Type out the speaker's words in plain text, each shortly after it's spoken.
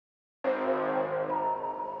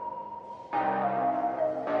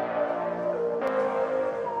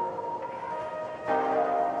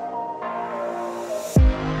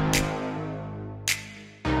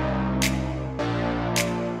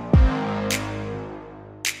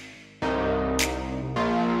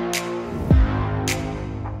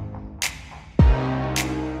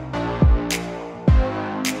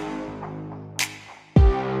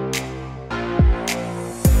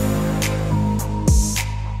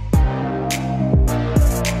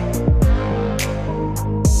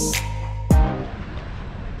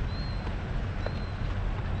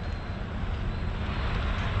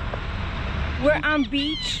on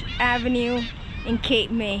Beach Avenue in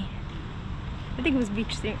Cape May. I think it was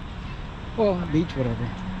Beach Street. Well, beach, whatever.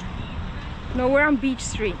 No, we're on Beach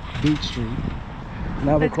Street. Beach Street.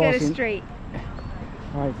 Now we're Let's crossing. get it straight.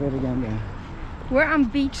 Alright, say it again then. We're on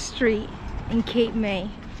Beach Street in Cape May.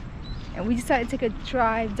 And we decided to take a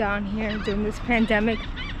drive down here during this pandemic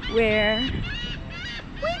where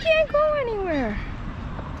we can't go anywhere.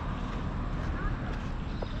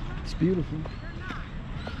 It's beautiful.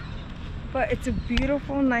 But it's a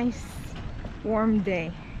beautiful, nice, warm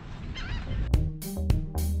day.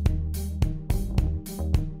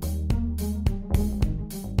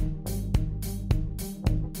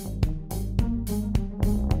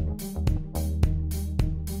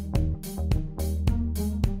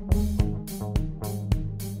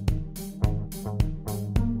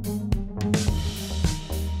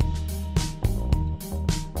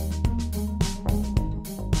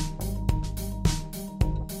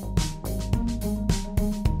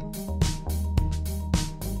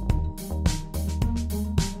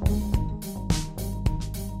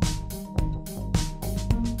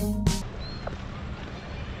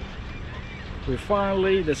 We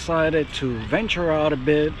finally decided to venture out a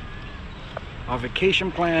bit. Our vacation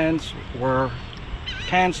plans were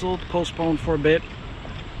canceled, postponed for a bit.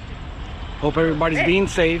 Hope everybody's being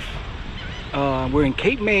safe. We're in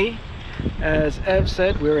Cape May. As Ev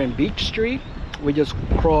said, we're in Beach Street. We just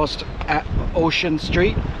crossed at Ocean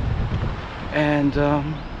Street. And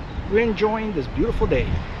we're enjoying this beautiful day.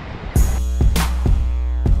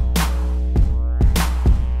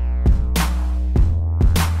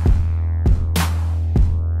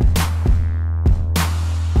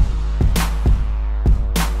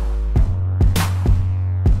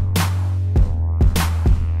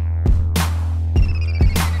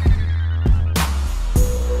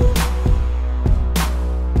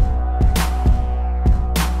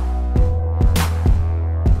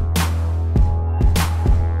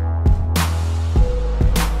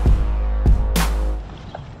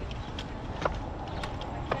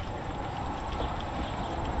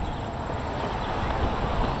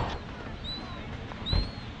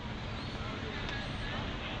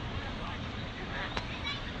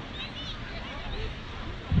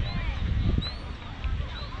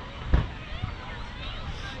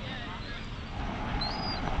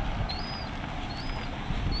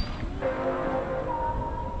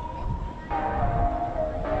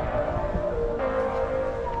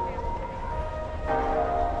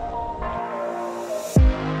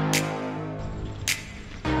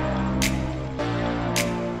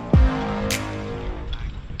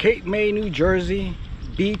 Cape May, New Jersey,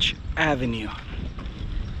 Beach Avenue.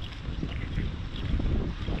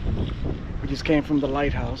 We just came from the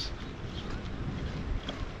lighthouse.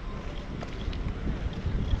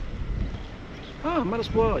 Oh, might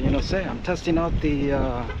as well, say I'm testing out the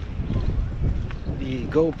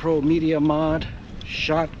GoPro Media Mod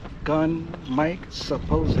shotgun mic,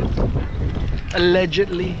 supposed.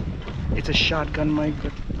 Allegedly, it's a shotgun mic,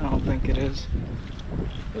 but I don't think it is.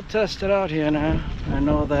 We'll test it out here now. I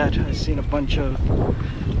know that I've seen a bunch of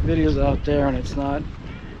videos out there, and it's not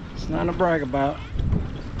to brag about.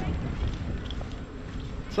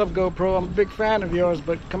 What's up, GoPro? I'm a big fan of yours,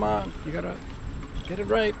 but come on, you gotta get it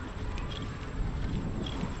right.